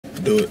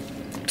Do it.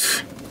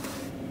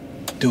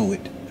 Do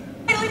it.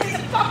 Leave me the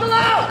fuck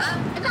alone!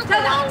 Leave me the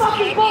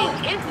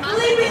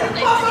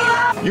fuck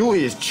alone! You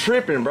is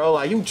tripping, bro.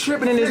 Like, you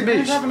tripping in this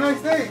bitch. Have a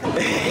nice day.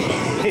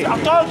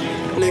 I told you.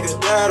 Niggas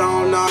bad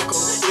on knock.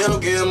 They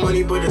don't get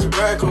money, but it's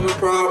bread coming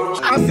problems.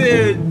 I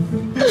said,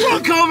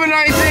 what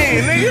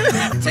COVID-19,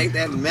 nigga? Take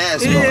that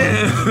mask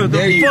off.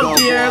 There you go,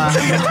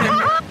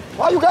 boy.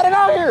 Why you got it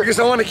out here? Because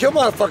I want to kill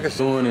motherfuckers.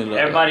 Doing it like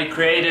everybody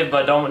creative,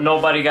 but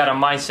nobody got a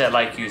mindset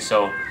like you,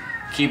 so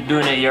keep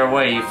doing it your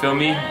way, you feel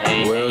me?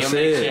 And well you'll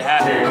said. make shit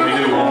happen. Here, we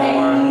do one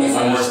more.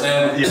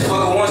 Understand? This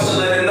fucker wants to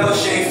let her know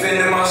she ain't fitting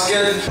in my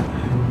schedule.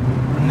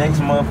 The next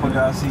motherfucker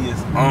I see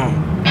is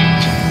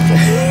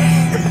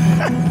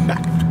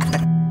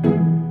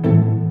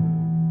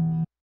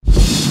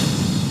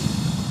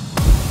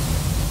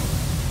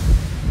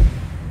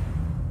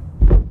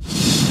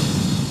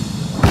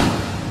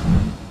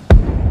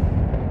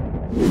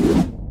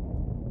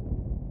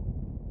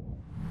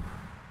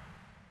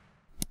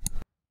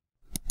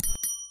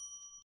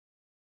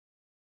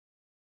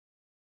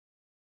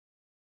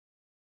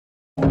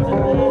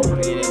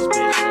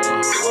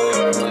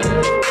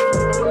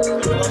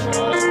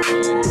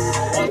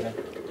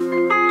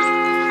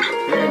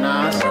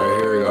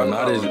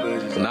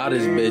Not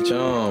this bitch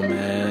on,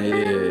 man.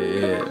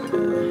 Yeah,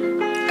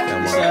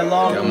 man.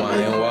 Got my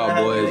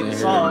NY boys in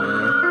here, man.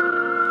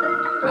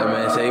 That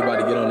man say he about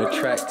to get on the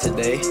track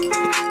today.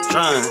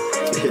 Trying.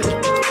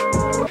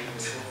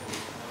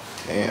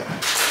 Damn.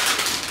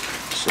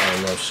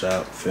 Showing up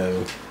shop, feel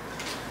me?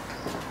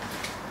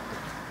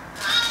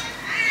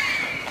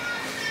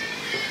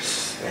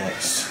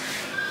 Snacks.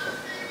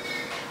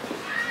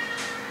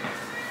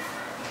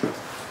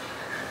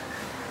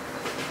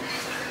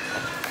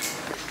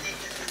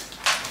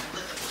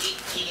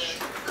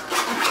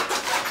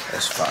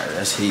 That's fire.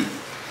 That's heat.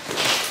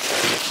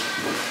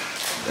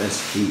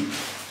 That's heat.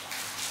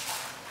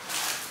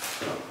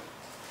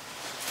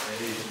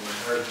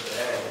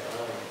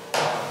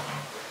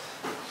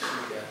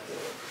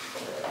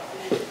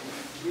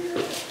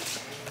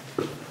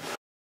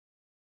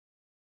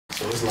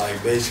 So it's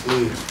like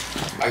basically,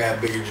 I got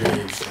bigger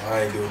dreams, so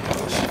I ain't doing all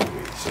that shit for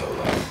me. So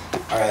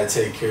like, I gotta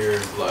take care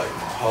of like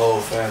my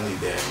whole family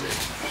damn near.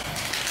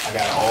 I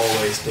gotta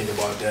always think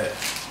about that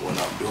when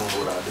I'm doing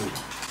what I do.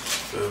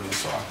 Feel me?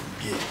 So I can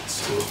get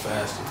to it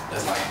faster.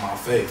 That's like my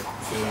faith.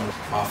 Feel me?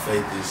 My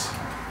faith is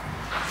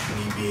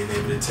me being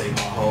able to take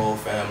my whole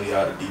family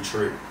out of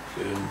Detroit.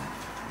 Feel me?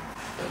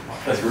 That's my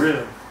faith. That's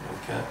real.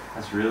 Okay.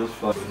 That's real as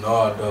fuck. But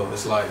no, though,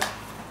 it's like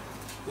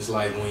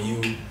when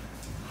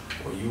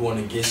you want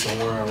to get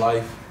somewhere in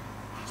life,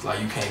 it's like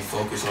you can't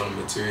focus on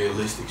the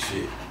materialistic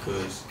shit,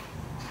 because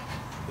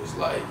it's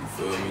like, you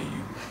feel me?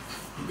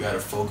 You gotta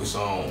focus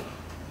on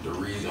the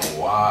reason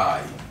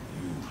why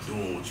you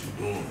doing what you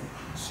doing.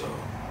 So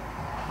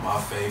my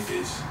faith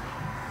is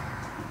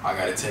I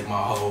gotta take my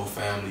whole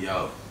family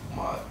out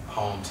my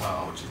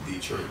hometown, which is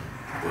Detroit.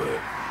 But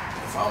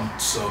if I'm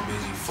so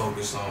busy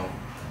focused on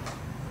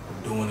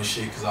doing the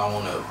shit because I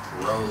want a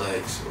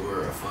Rolex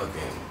or a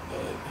fucking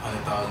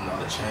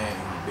 $100,000 chain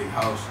and a big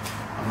house,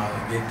 I'm not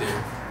gonna get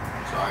there.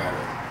 So I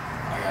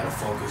gotta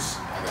focus.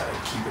 I gotta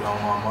keep it on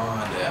my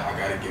mind that I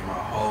gotta get my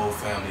whole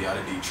family out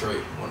of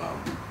Detroit when I'm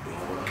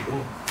doing what I'm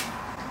doing.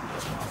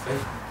 That's my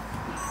faith.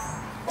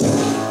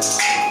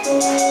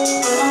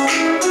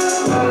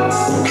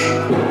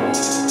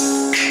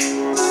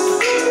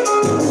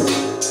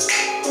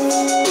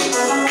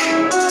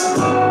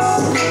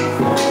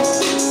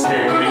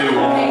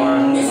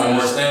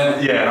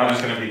 Yeah, and I'm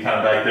just gonna be kind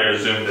of back there,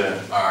 zoomed in.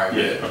 All right.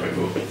 Yeah. Okay.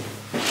 Cool.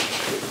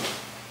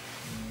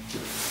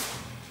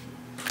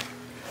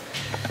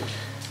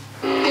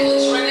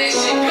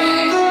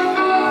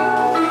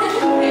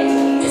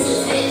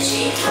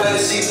 Play the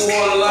sequel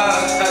all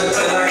alive. Had to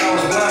play like I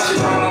was blind. She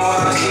don't know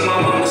how I see my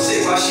mama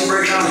sick while she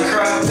break down and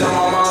cry. Tell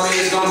my mama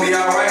it's gonna be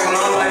alright when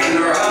I'm like in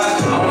her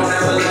eyes. I won't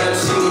never let her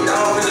see me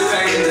down with the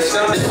pain in the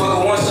stomach. This fucker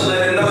wants to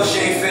let her know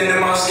she ain't fitting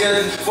in my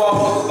schedule. Before I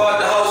walk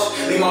about the house,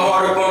 leave my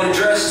heart up on the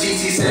dress.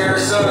 TT said her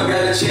son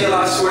gotta chill.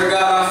 I swear to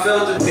God I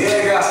felt it.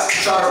 Big guy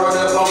try to run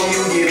up on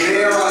you, get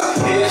big rock.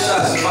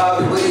 Headshots and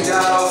Bobby Willie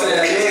died off of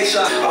that leg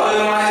shot. All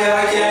in my head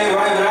I can't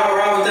right, but I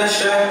ride with that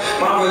strap.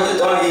 My brother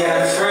thought he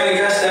had a friend,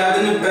 got stabbed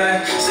in the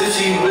back. Still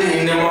she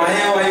bleeding in my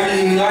hand, why you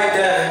leave me like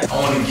that? I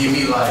want to give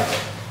me like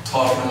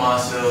talking to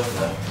myself.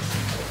 Like,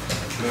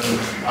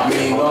 I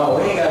mean, well,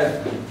 we ain't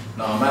gotta.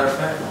 No, matter of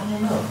fact, I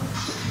don't know.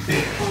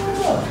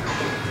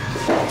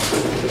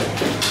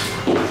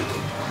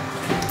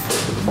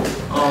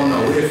 I don't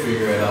know. We'll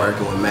figure it out.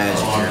 Working with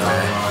magic here,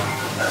 man.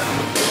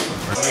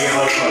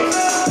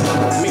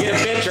 Let me get a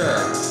picture.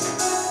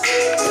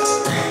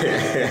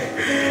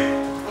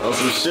 On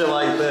some shit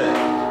like that.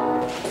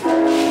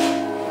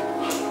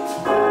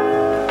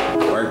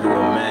 Working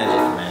with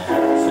magic, man.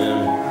 Feel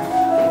me?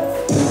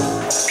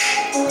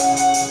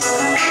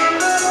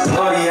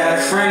 Thought he had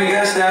a friend, he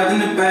got stabbed in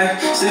the back.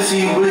 Still she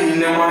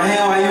bleeding in my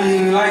hand, why you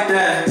leave me like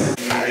that?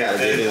 I gotta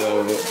get it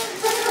over.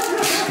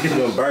 He's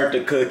gonna burn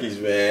the cookies,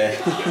 man.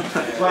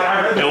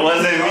 It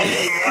wasn't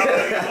me.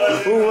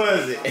 Who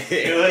was it?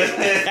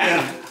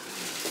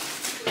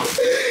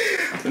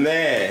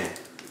 Man.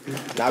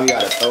 Now we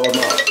gotta throw him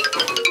up.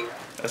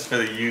 That's for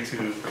the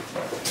YouTube.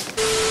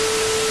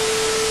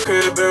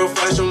 Crib barrel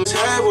flash on his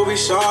head when we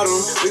shot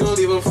him. We gon'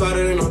 leave him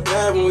flatter than no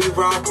dad when we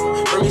rock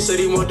him. Remy said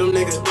he want them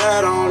niggas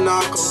bad, I don't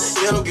knock him.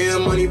 He don't get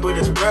money, but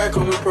his bread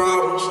come with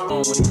problems.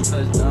 When he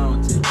touch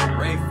down, take a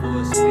break for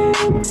a spin.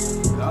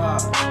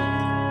 God.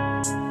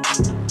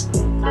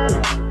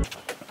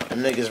 Them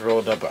niggas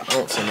rolled up an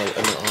ounce in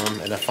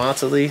a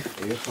Fanta leaf.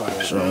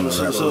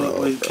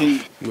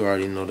 You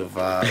already know the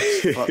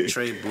vibes. Fuck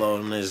Trey Blow,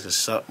 them niggas can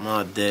suck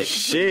my dick.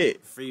 Shit.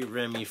 Free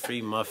Remy,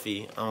 free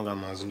Muffy. I don't got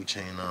my zoo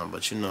chain on,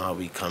 but you know how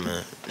we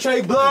coming.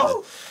 Trey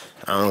Blow!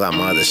 I don't got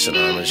my other shit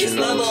on, but you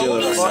know I'm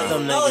chillin'. Fuck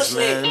them niggas,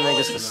 man. Them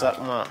niggas can suck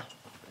my...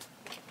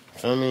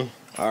 Feel me?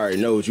 I already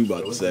know what you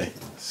about to say.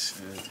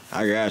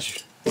 I got you.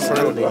 I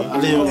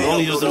didn't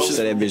only use them shit.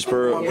 Say that bitch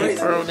Pearl. Yeah,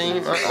 Pearl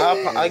Dean.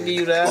 I'll give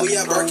you that. I'll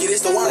give you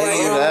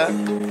that.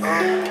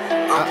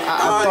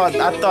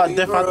 I thought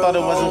different. I thought it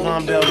wasn't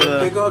gonna be able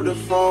to,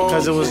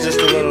 because it was just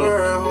a little.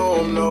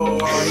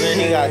 And then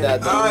he got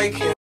that though.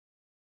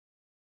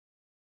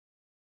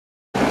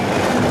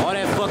 All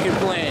that fucking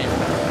plan.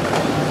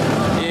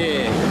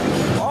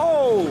 Yeah.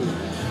 Oh!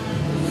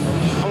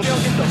 I'm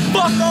gonna get the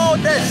fuck off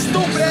that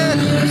stupid ass.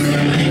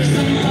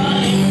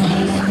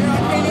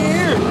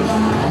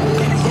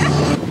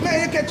 Man,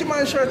 you catch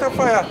my shirt on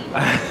fire.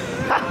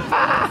 I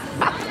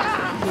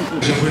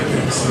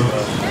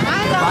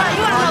ain't gonna lie,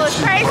 you wanna know what's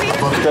crazy?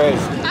 What's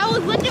crazy? I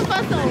was looking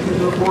for some.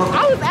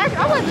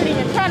 I wasn't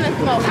even trying to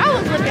smoke. I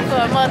was looking for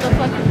a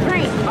motherfucking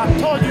drink. I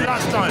told you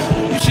last time.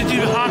 You should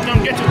do hard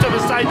come get you to the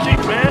side chick,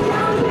 man.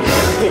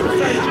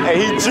 Hey,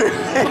 he tripping.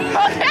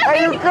 Hey,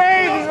 you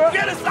crazy, bro?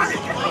 Get a side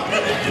chick.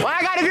 Why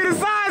I gotta get a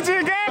side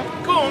chick, gang?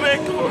 Come on, man.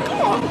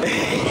 Come on.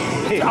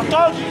 I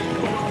told you.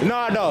 No,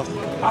 I don't.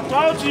 I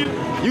told you.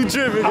 You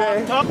tripping,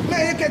 gang.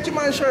 Man, you catch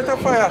my shirt on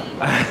fire.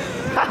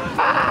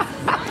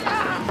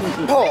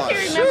 Oh, You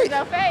remember shit.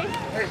 your face.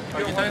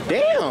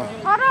 Damn.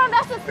 Hold on,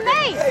 that's a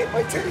snake.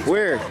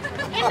 Where? In the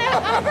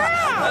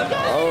ground.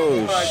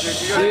 Oh,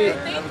 shit.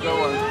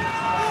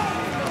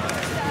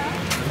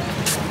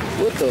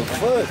 What the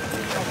fuck?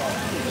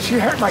 She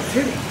hurt my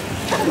titty.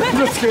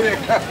 Just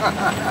kidding.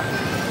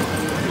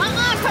 Come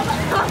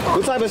on.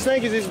 What type of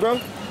snake is this, bro?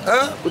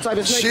 Huh? What type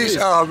of snake is She's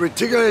this?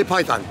 reticulate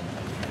python.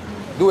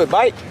 Do it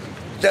bite?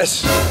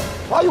 Yes.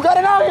 Why you got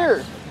it out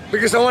here?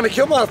 Because I want to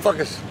kill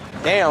motherfuckers.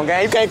 Damn,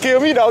 gang. You can't kill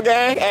me, though,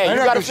 gang. Hey, you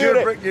gotta feel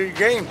it. Your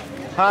game.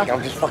 Huh?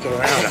 I'm just fucking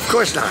around. Of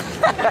course not.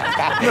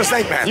 I'm a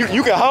snake man.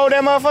 You can hold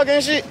that motherfucker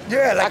and shit?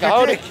 Yeah, like I can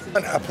hold I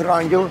put it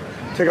on you.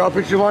 Take out a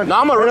picture one. No,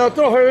 I'm a real.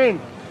 Throw her in.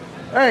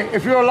 Hey,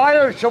 if you're a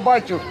liar, she'll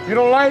bite you. You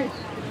don't lie?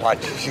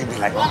 Watch. She'll be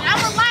like, Well, I'm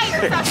a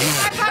liar.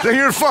 So then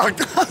you're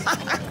fucked.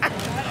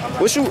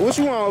 What you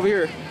want over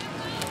here?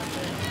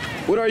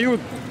 What are you?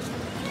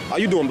 Are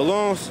you doing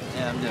balloons?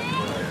 Yeah, I'm doing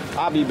it.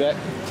 I'll be back.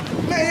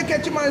 Man, you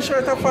catch my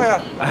shirt on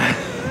fire.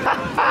 I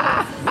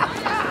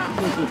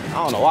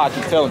don't know why I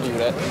keep telling you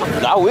that.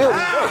 But I will.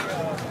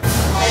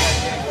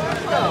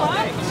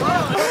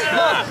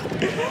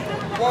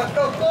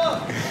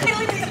 Leave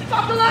me the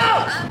fuck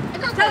alone!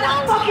 Tell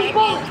that fucking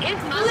bullet!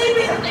 Leave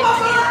me the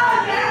fuck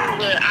alone,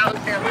 Dad! How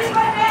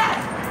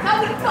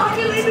the fuck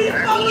you leave me the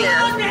fuck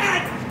alone,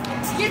 Dad?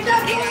 Get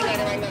that bullet!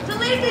 To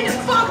leave me the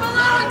fuck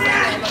alone,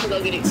 Dad!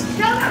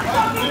 Tell that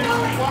fucking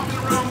bullet!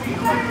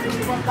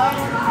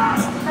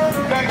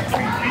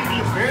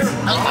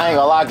 I ain't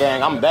gonna lie,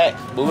 gang. I'm back.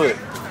 But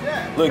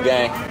look,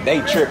 gang.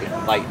 They tripping.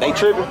 Like, they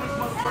tripping.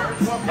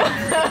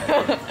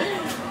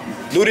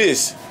 Do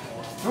this.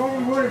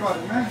 Don't worry about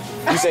it, man.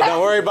 You said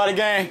don't worry about it,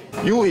 gang.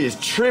 You is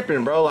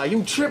tripping, bro. Like,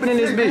 you tripping in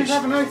this bitch.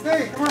 Have a nice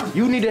day. Come on.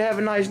 You need to have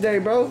a nice day,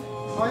 bro.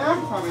 I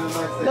am having a nice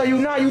day. No, you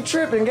not. You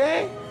tripping,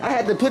 gang. I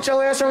had to put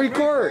your ass on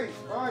record.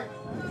 Right.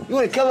 You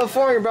in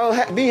California, bro.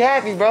 Be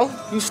happy, bro.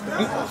 You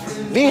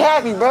be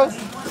happy, bro. What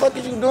the fuck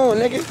is you doing,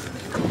 nigga?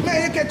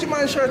 Man, you catch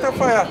my shirt on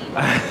fire.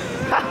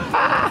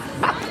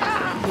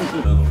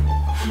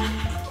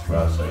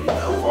 Bro, so you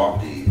know,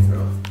 walk these,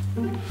 bro.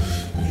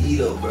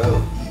 Eat up,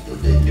 bro.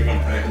 Give him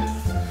pain.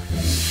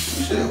 You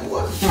said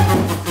what?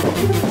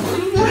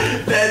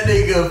 That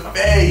nigga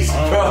face,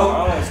 bro. I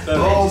don't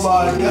stutter. Oh my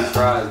god.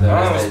 Fries, I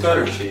don't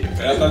stutter. I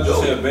thought you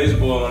said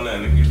baseball on that,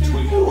 nigga. You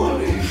tweaking.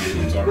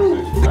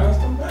 Pass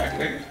them back,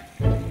 nigga.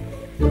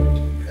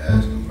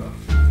 Ask him, bro.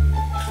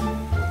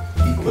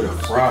 He put a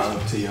fry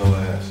up to your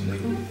ass, nigga.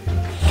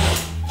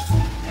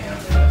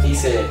 He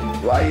said,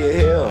 Why you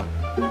here?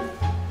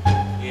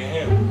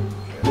 Yeah, him.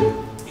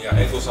 He got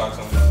ankle socks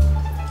on.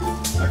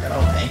 I got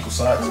on ankle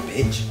socks,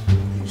 bitch.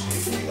 You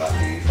see, you got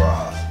these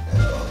fries.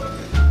 That's all it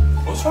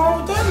is. What's wrong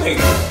with that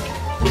nigga?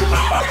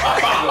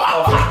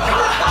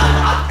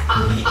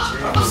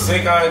 I'm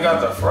sick I ain't got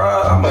the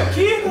fries. I'm a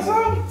kid or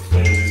something.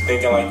 And just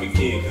thinking like a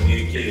kid, cause he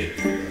a kid.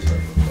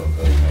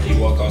 He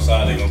walk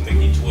outside, they gonna think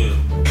he 12.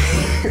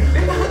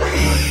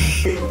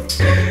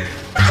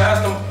 Pass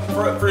them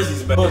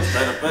frizzies back.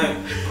 Matter of fact,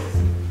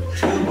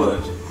 too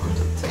much.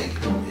 Take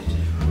them, bitch.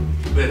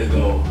 You better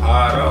go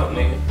hard out,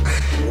 nigga.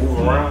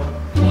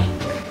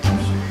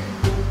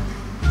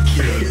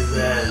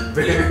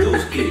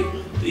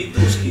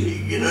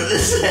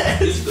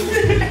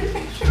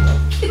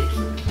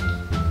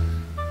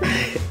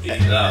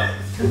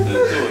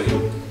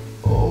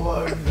 Oh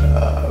my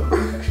god.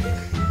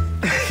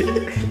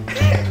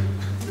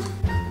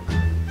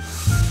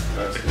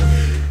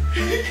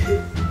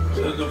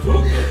 Shut the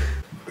fuck up.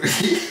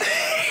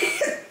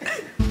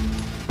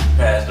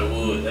 Pass the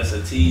wood, that's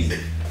a teaser.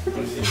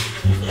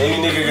 Any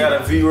nigga got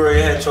a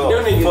V-Ray head to a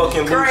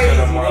fucking crazy,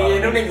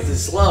 nigga. Them niggas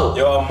is slow.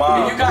 Yo,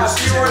 mom. If you got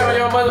V-Ray on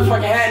your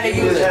motherfucking hat, nigga,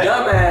 you was a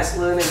dumbass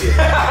little nigga.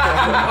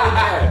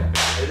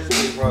 Hey, this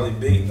nigga probably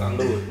big, I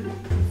knew it.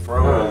 Fro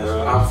ass.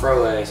 I'm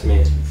fro ass,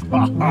 man.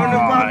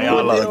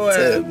 Y'all like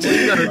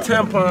You got a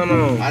tampon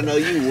on. I know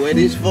you wet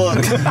as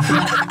fuck.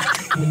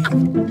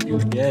 You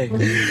gay.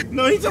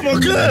 No, he talking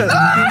about good.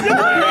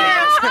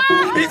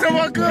 He talking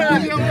about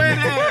good.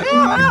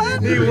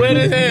 He wet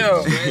as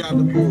hell. Straight out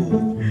the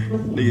pool.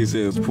 Nigga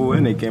said it was pool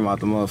and they came out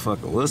the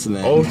motherfucker. What's the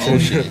name?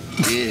 Ocean.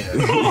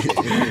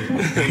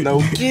 Yeah.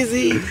 No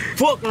kizzy.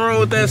 Fuck wrong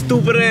with that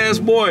stupid ass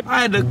boy.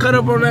 I had to cut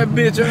up on that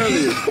bitch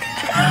earlier.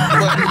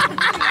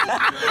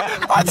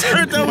 I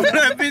turned up on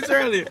that bitch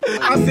earlier.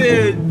 I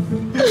said,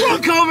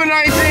 fuck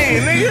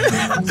COVID-19,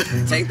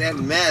 nigga. Take that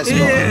mask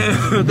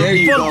Yeah. off. There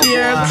you go.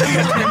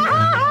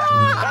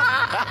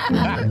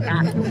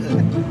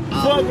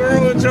 Fuck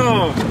wrong with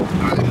y'all?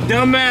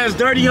 Dumbass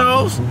dirty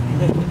hoes.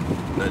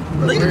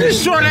 Look at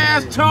this short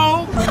ass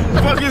toe.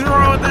 Fuck is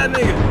wrong with that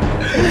nigga?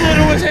 You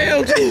little as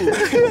hell too.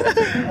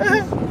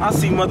 I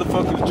see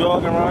motherfuckers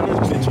jogging around this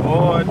bitch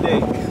all day.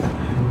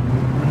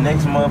 The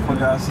next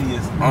motherfucker I see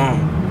is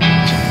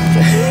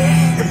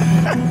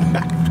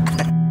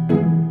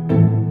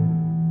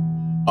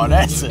Oh,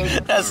 that's an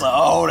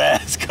old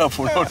ass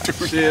couple.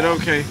 Shit,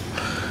 okay.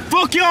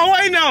 Fuck y'all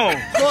waiting on.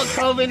 Fuck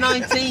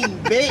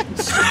COVID-19,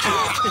 bitch.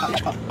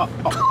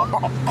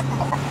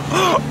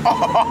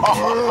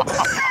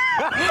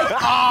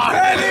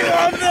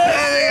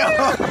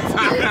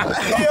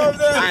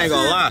 I ain't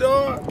gonna lie.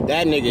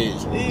 That nigga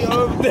is. He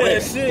up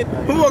there, shit.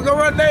 Who walk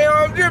around there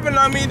arm dripping?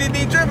 I mean,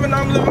 he dripping.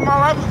 I'm living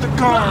my life with the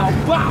car.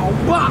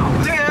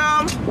 Wow.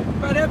 Damn.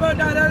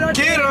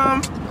 Get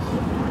him.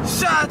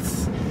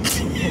 Shots.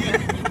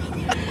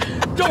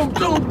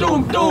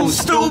 Don't,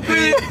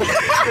 stupid.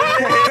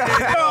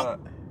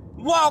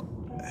 Walk.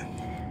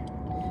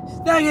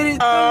 Stacking it.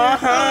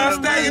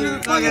 Stacking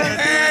it.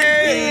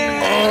 Hey.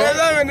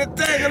 I'm in the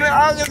tank of the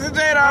August and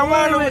Jada. I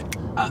want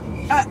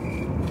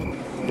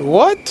him.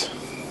 What?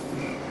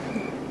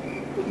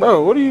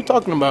 Bro, what are you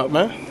talking about,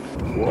 man?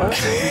 What?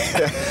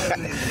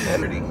 That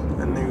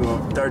nigga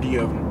on 30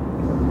 of them.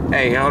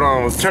 Hey, hold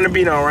on. Turn the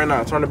beat on right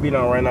now. Turn the beat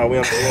on right now. We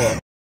on the floor.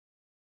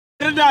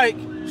 The dike.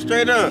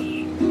 Straight up.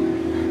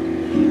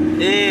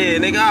 Yeah,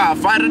 nigga,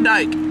 fight a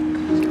dike.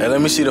 Hey, let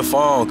me see the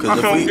phone, cause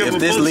if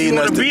this leading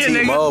us to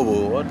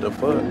T-Mobile, what the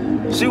fuck?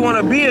 She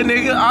wanna be a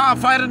nigga, I'll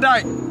fight a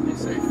dike.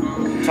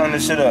 Turn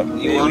this shit up.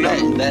 You want that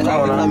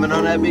coming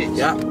on that bitch?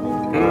 Yeah.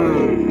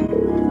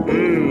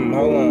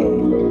 Hold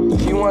on.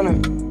 You wanna?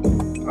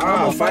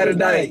 I'll fight a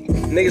dike.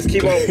 Niggas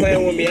keep on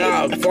playing with me.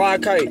 I'll fly a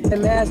kite. Look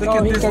at this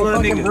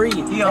little nigga.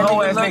 Breathe. He a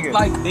hoe ass nigga.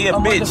 Like he a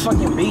bitch.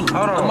 Motherfucking bee.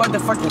 Hold on. A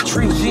motherfucking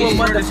tree. She a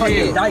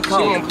motherfucking dike. She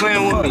ain't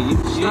playing with me.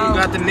 She ain't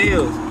got the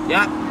nails.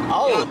 Yeah.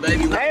 Oh,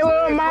 baby. Hey,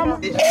 little mama.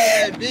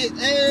 Yeah, bitch.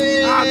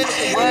 Hey.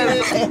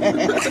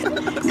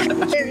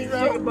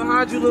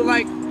 Behind you look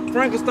like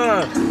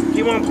Frankenstein.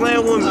 Keep on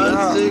playing with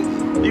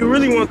me. You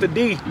really want the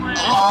D.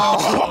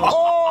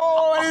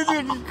 Oh, this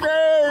nigga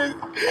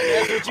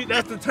crazy.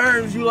 That's the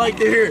terms you like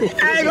to hear.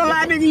 I ain't gonna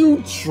lie, nigga,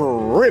 you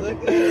tripping.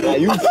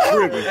 You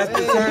tripping. That's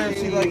the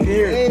terms you like to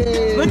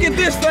hear. Look at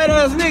this fat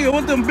ass nigga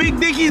with them big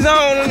dickies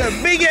on and a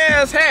big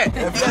ass hat.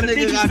 That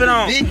dickies fit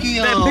on.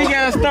 That big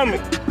ass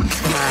stomach.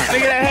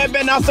 Nigga, that hat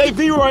better not say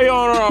V-Ray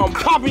on her. I'm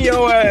popping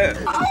your ass.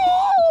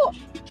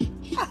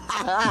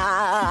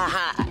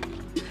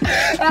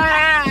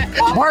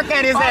 Bark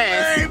at his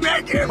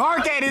ass.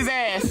 Bark at his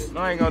ass.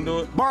 No, I ain't gonna do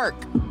it. Bark.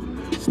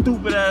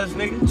 Stupid ass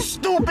nigga.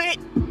 Stupid.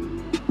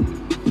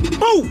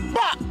 Boo!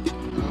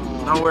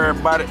 Don't worry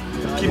about it.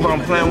 Keep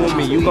on playing with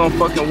me. You gon'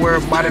 fucking worry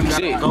about it.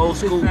 Got a gold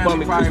scoop on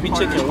me, crispy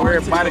chicken. Worry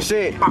about it.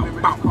 Shit.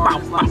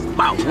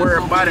 Bow. Worry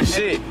about it.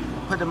 Shit.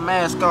 Put the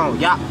mask on.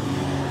 Yeah.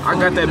 I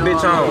got that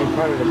bitch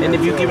on. And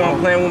if you keep on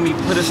playing with me,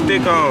 put a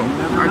stick on.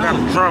 I got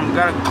a drum,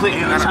 got a click,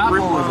 got a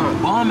rip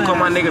on. Call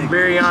my nigga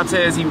Barry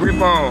Montez, he rip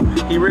on.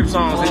 He rips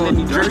on, and then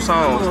he drips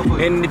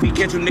on. And if he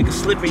catch you nigga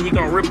slipping, he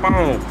gon' rip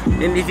on.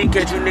 And if he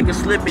catch you nigga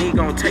slipping, he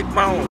gon' take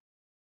bone.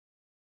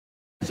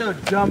 Shut your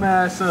dumb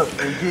ass up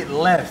and get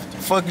left. The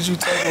fuck is you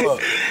talking about?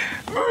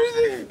 Bro, this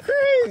nigga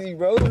crazy,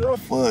 bro. What the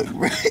fuck,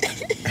 bro?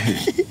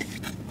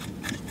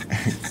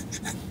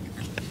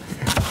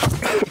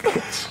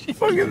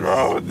 What is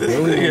wrong with this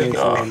nigga,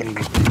 dog?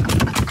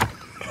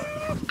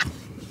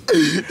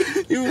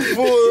 You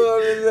fool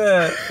on his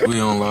ass. We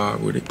on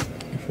live with it,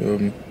 you feel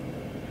me?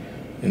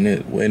 And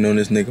then waiting on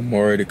this nigga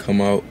Maury to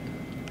come out.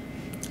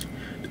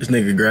 This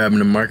nigga grabbing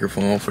the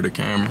microphone for the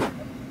camera.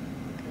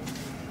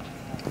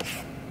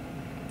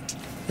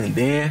 And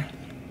then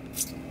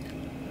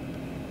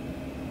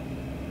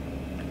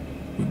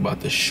we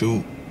about to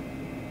shoot.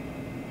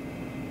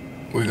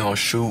 We're gonna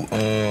shoot,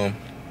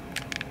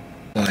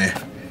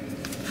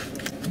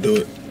 do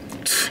it.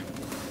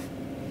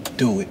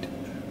 Do it.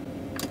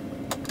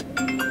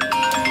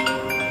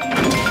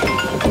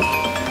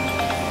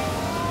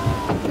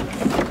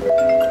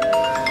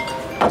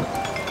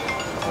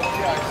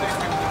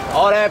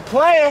 All that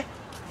playing.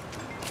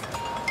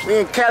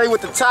 Me and Kelly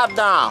with the top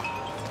down.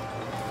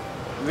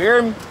 You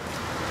hear me?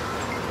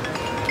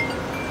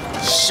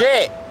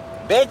 Shit,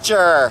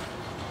 bitcher.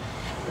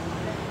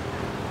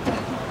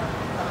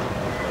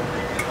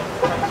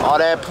 All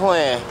that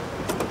playing.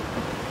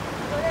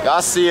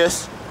 Y'all see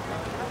us?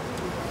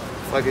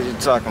 What is you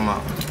talking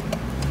about?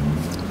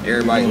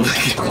 Everybody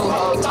looking. The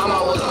whole time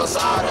I was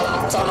outside,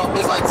 turn on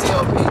bitch like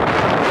TOB.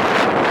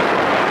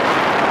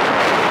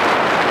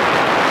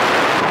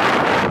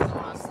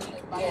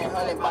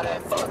 By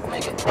that fuck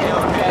nigga.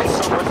 Hellcat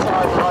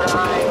supercharged, but I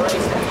ain't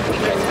racing.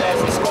 Bitch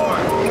ass me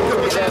scoring.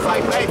 Bitch ass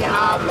like bacon.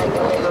 I'll make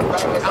a nigga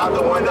famous out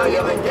the window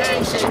yelling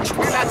gang shit.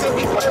 And I took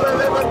these flavors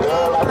in the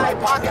girl like I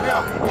pocket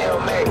them.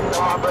 Hell mate,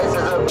 throw my braces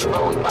up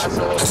before we buy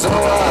some.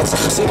 Sunrise,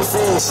 see the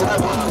food,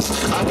 slap lines.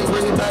 I can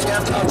bring it back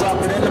after I drop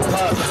it in the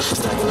pot.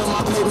 Stacking up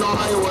my plate, no,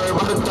 I ain't worried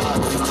about the thought.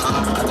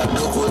 I got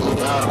dope with me,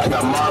 I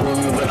got mob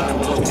with me, but I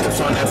got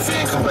tips on that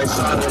fin, cause they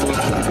signed with me.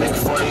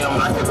 Nigga 40, I'm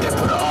like, if they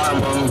put an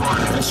arm on me.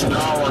 And she know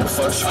I wanna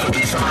fuck. In the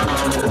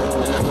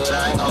hood,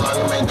 I ain't gon' lie,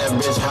 we make that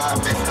bitch hot.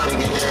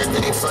 Nigga,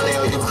 everything funny,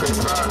 oh, you Chris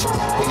Rock.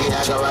 Nigga,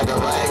 actin' like a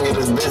rag, get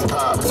this bitch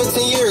pop.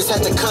 15 years,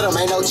 had to cut him,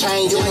 ain't no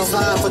change. You ain't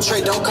flying for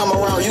Trey, don't come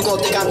around, you gon'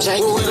 think I'm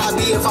janky. Who would I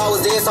be if I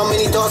was dead? So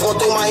many thoughts going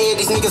through my head,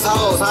 these niggas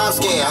hoes, I'm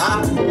scared,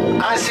 huh?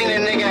 I ain't seen a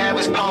nigga have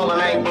his pole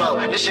and ain't blow.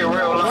 This shit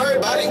real low. Worry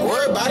about it.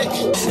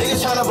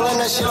 Niggas tryna blame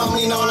that shit on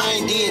me, knowing I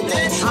ain't did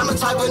that. I'm the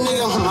type of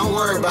nigga, don't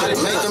worry about it.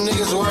 Make them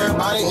niggas worry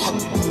about it.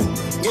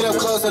 Get up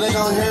close so they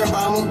gon' hear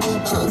about me.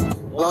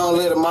 Long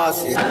live the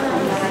mafia.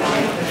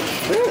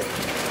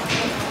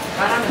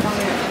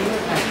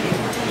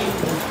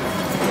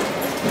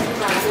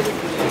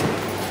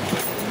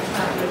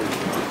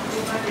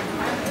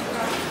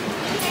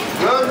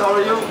 Good, how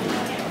are you?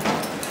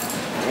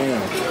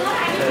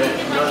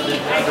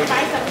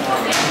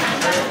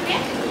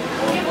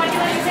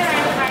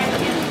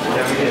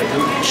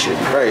 Shit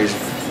crazy.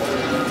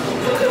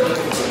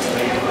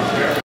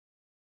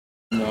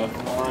 No.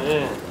 Oh,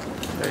 yeah.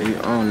 Hey, you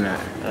own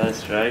that.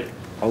 That's right.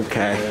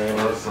 Okay.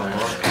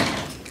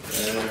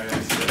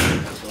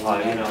 Oh,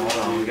 you know, hold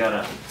on, we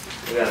gotta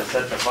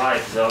set the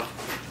vibes up.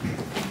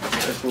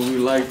 That's what we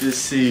like to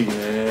see,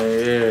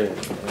 man. Yeah.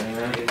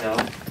 You know.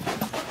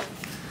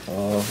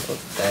 Oh, look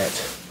at that.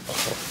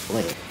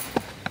 Oh,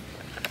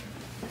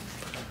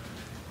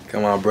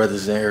 Come on,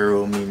 brothers in here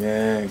with me,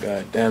 man.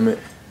 God damn it.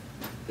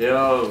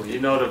 Yo, you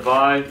know the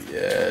vibe?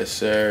 Yes,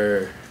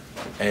 sir.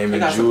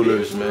 Aiming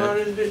Jewelers,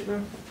 man.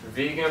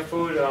 Vegan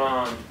food,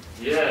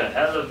 yeah,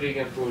 hella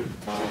vegan food.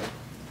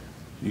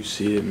 You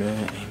see it,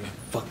 man. Aiming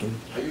fucking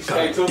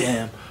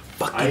goddamn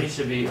fucking I used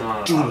to be,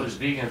 I was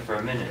vegan for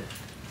a minute.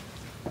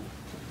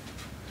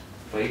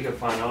 But you can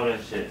find all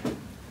that shit. They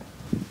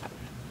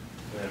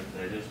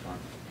just one.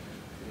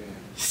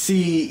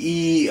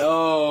 CEO.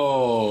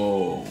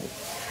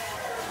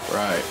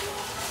 Right.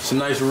 It's a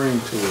nice ring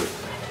to it.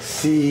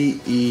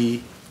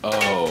 CEO.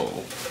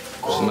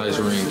 It's a nice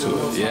ring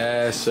to it.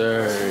 Yes,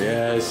 sir.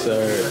 Yes,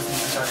 sir.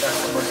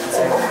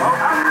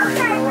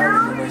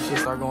 That shit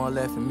start going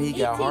left for me.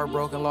 Got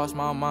heartbroken, lost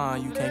my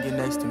mind. You can't get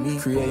next to me.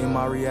 Creating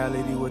my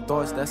reality with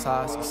thoughts, that's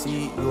how I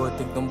succeed. You would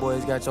think them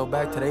boys got your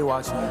back till they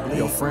watching you bleed.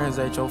 Your friends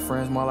ain't your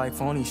friends, more like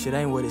phony. Shit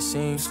ain't what it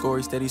seems.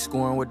 Scorey steady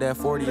scoring with that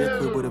 40,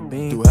 equipped with a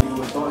beam. With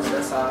thoughts,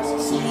 that's how I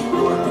succeed.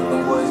 You would think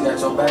them boys got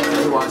your back till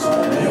they watching you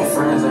bleed. Your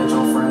friends ain't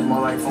your friends,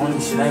 more like phony.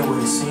 Shit ain't what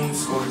it seems.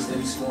 Scorey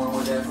steady scoring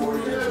with that 40,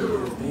 equipped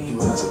with a beam.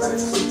 My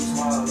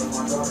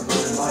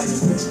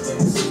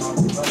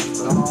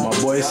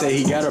boy say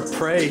he gotta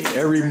pray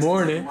every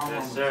morning.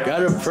 Yes, sir.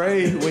 Gotta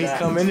pray when he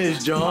come in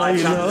his joint,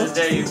 you know.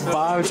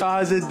 5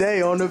 times a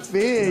day on the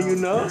fin, you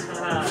know.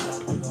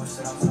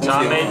 So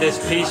I made this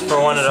piece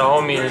for one of the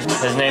homies.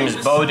 His name is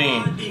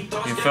Bodine.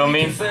 You feel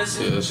me?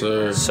 Yes,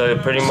 sir. So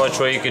pretty much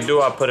what you can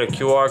do, I put a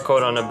QR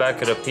code on the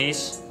back of the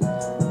piece,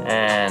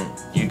 and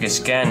you can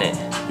scan it.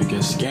 You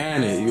can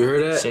scan it. You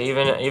heard that? So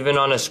even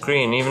on the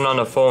screen, even on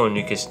the phone,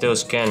 you can still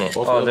scan it.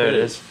 Oh, there it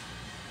is.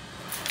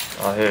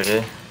 Oh, here it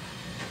is.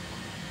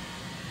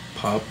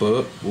 Pop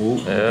up. Ooh,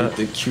 yeah. Get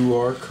the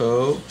QR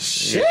code.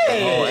 Shit.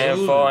 Whole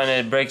info, and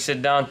it breaks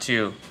it down to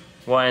you.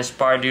 What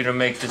inspired you to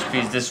make this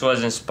piece? This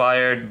was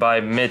inspired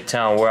by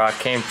Midtown, where I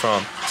came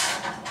from.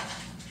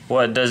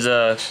 What does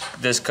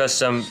this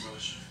custom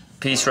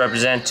piece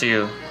represent to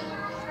you?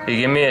 You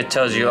give me, it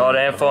tells you all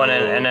the info, and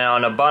then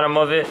on the bottom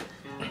of it,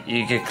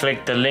 you can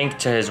click the link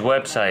to his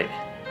website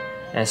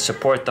and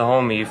support the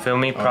homie. You feel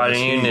me? Pride and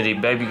Unity,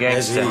 baby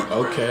gangster.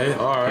 Okay,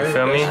 all right. You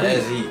feel me?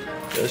 That's heat.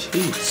 That's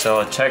heat.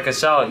 So check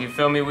us out. You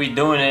feel me? We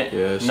doing it.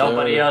 Yes,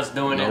 nobody sir. else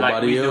doing it like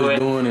Nobody we do else it.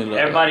 doing it like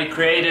Everybody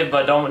creative,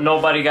 but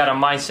nobody got a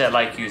mindset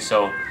like you.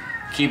 So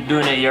keep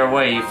doing it your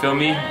way, you feel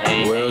me?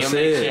 And Well you'll said.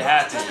 make shit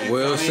happen. You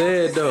Well feel me?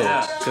 said though,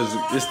 Yeah. cause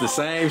it's the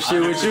same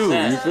shit with you.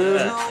 You feel me?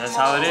 Yeah, that's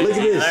how it is. Look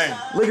at You this. learn.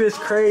 Look at this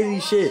crazy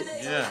shit.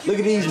 Yeah. Look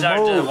at these These are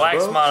molds, just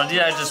wax bro. models. These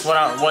are just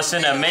what's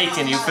in the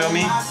making, you feel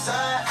me?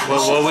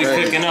 What we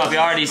cooking up. You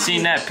already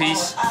seen that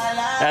piece.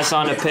 That's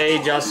on the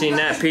page. Y'all seen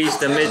that piece.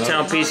 The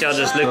Midtown piece, y'all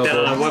just looked at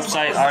on the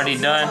website. Already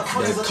done.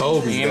 That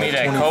Kobe. You give me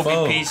that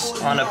Kobe piece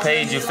on the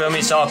page, you feel me?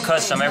 It's all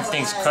custom.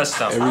 Everything's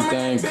custom.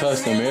 Everything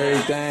custom.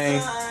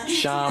 Everything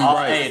shine Oh,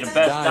 bright. hey, the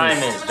best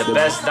diamonds. The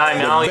best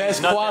diamond. The I don't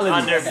best nothing quality.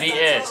 under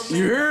VS.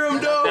 You hear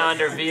him though? Nothing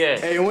under VS.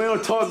 Hey, we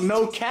don't talk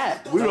no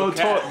cat. We don't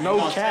cat. talk no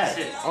We gonna cat. test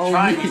it. On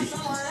Try me. me.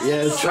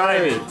 Yes, Try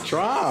sir. me.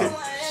 Try 'em.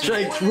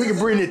 Straight, we can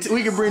bring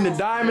the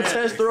diamond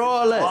tester,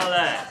 all that. All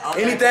that.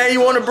 Anything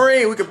you want to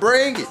bring, we can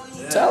bring it.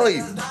 I'm telling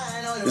you.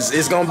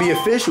 It's gonna be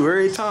official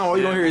every time. All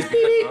you gonna hear is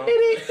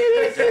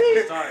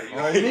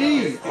on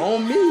me,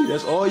 on me.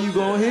 That's all you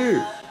gonna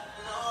hear.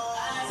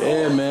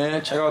 Yeah,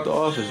 man. Check out the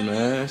office,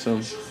 man.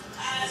 Some,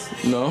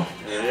 you know.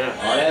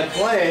 All that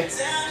playing.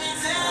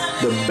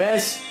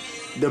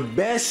 The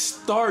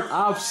best start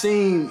I've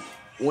seen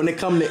when it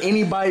come to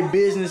anybody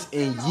business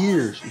in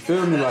years. You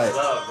feel me?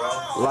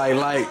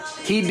 Like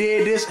he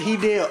did this. He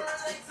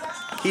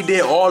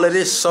did all of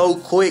this so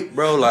quick,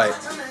 bro. Like.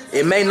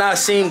 It may not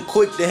seem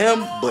quick to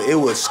him, but it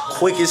was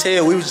quick as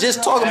hell. We was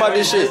just talking about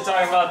this shit.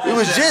 We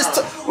was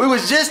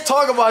just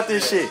talking about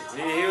this shit.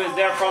 He was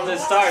there from the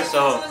start,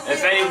 so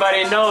if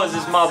anybody knows,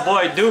 it's my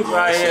boy Duke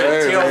right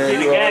here. TOB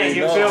the gang,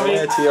 you feel me?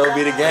 Yeah, TOB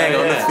the gang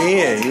on the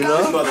fin, you know?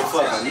 This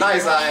motherfucker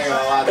nice, I ain't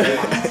gonna lie to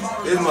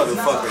you. This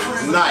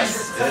motherfucker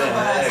nice.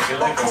 Yeah, good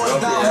looking,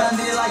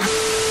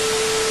 bro.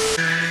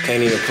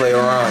 Can't even play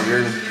around, you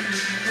hear me?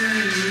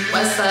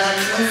 What's up?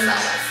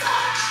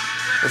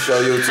 What's your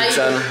YouTube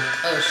channel?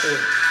 Oh shoot.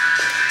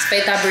 It's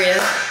Faith Abria.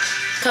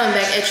 Coming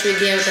back at you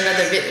again with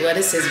another video. Well,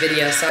 this is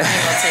video, so I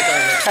ain't gonna take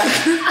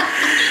over.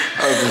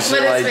 Oh, But shit it's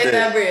like Faith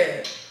that.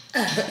 Abria.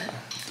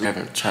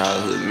 Having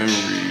childhood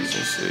memories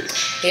and shit.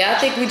 Yeah, I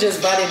think we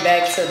just brought it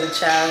back to the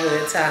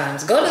childhood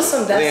times. Go to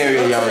some We ain't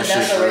really on the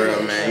shit for real,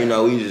 Desert man. You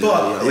know, we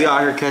just we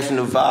out here catching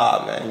the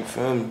vibe, man. You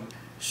feel me?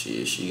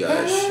 She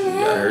got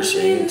her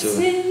singing too.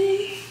 I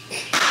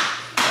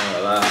ain't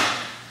gonna lie.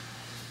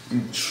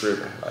 You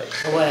tripping, like.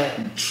 What?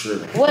 You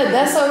tripping. What?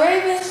 That's so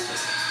Raven?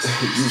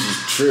 You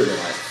just tripping,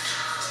 like.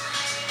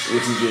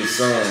 What you just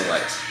sung,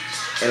 like.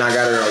 And I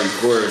got it on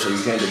recorder, so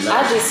you can't deny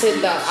I just sit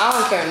down. I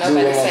don't care what Do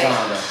it nobody one more say.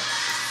 time,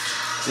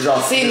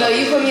 though. See, no,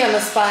 you put me on the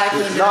spot. I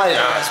can't do No, it.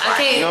 I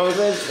can't. You know what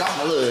I'm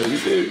saying? Look, you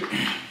feel me?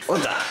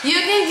 What's that? You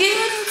can get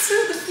into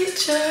the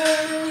future.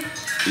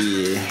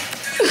 Yeah.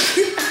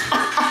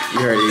 You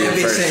heard it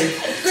here first.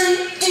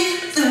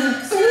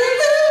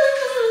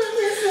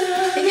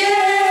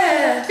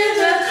 Yeah.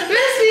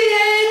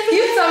 Misbehave.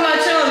 You talking about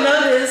you don't know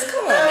this.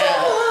 Come on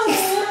now.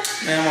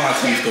 Man,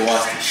 my used to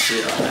watch the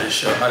shit on that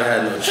show. I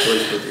had no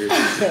choice but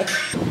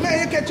to. Man,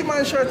 you catch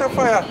my shirt on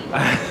fire.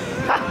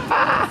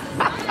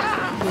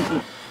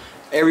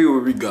 Everywhere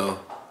we go,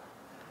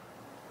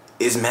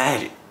 it's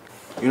magic.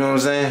 You know what I'm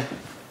saying?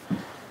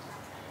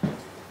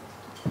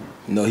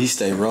 You know, he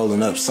stay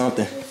rolling up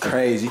something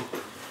crazy.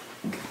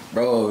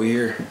 Bro over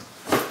here,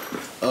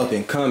 up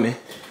and coming.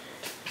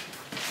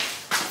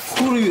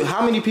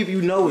 How many people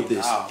you know with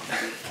this? How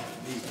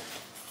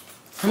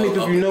many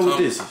people you know with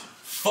this?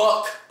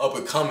 Fuck up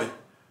and coming.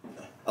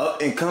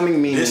 Up and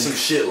coming means This some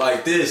shit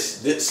like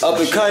this. up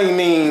and coming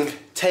mean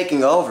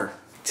taking over.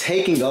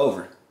 Taking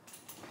over.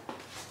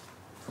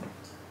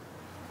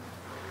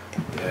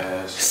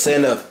 Yes.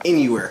 Setting up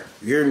anywhere.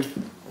 You hear me?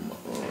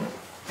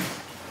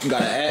 You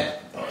got an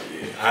app? Oh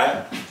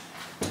yeah.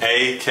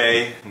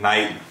 AK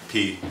Night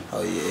P.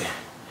 Oh yeah.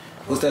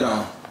 What's that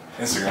on?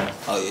 Instagram.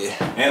 Oh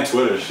yeah. And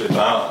Twitter, shit.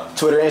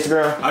 Twitter,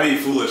 Instagram? I be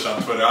foolish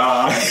on Twitter.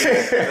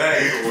 That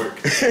ain't for work.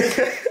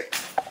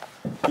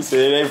 He said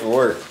it ain't for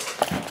work.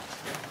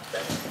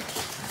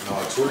 No,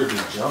 Twitter be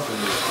jumping.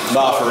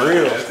 Nah, for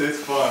real. It's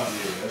fun.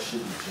 Yeah, that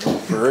shit be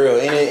jumping. For real.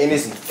 And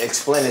it's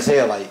explain as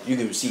hell. Like, you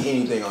can see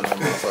anything on that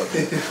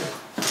motherfucker.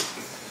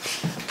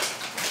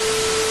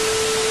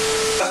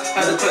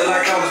 Had to play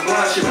like I was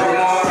blind, shit broke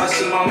my heart. I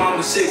see my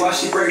mama sick while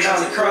she break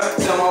down and cry.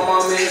 Tell my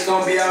mama it's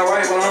gonna be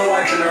alright when I'm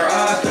wiping her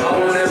eyes. I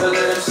won't ever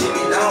let them see me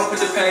down, put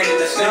the pain in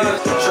the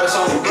skies. Stress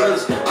on the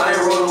brothers, I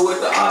ain't rolling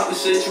with the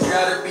opposite. You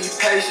gotta be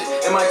patient,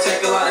 it might take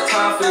a lot of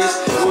time for this.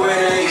 Boy,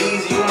 it ain't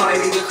easy, you might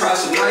need to cry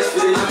some nights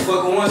for this. I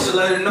fuck her once to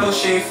let her know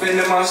she ain't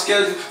fitting in my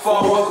schedule.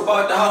 Before I walk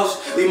about the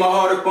house, leave my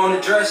heart up on the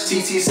dresser.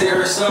 TT said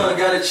her son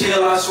gotta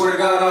chill, I swear to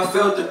God I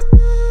felt it.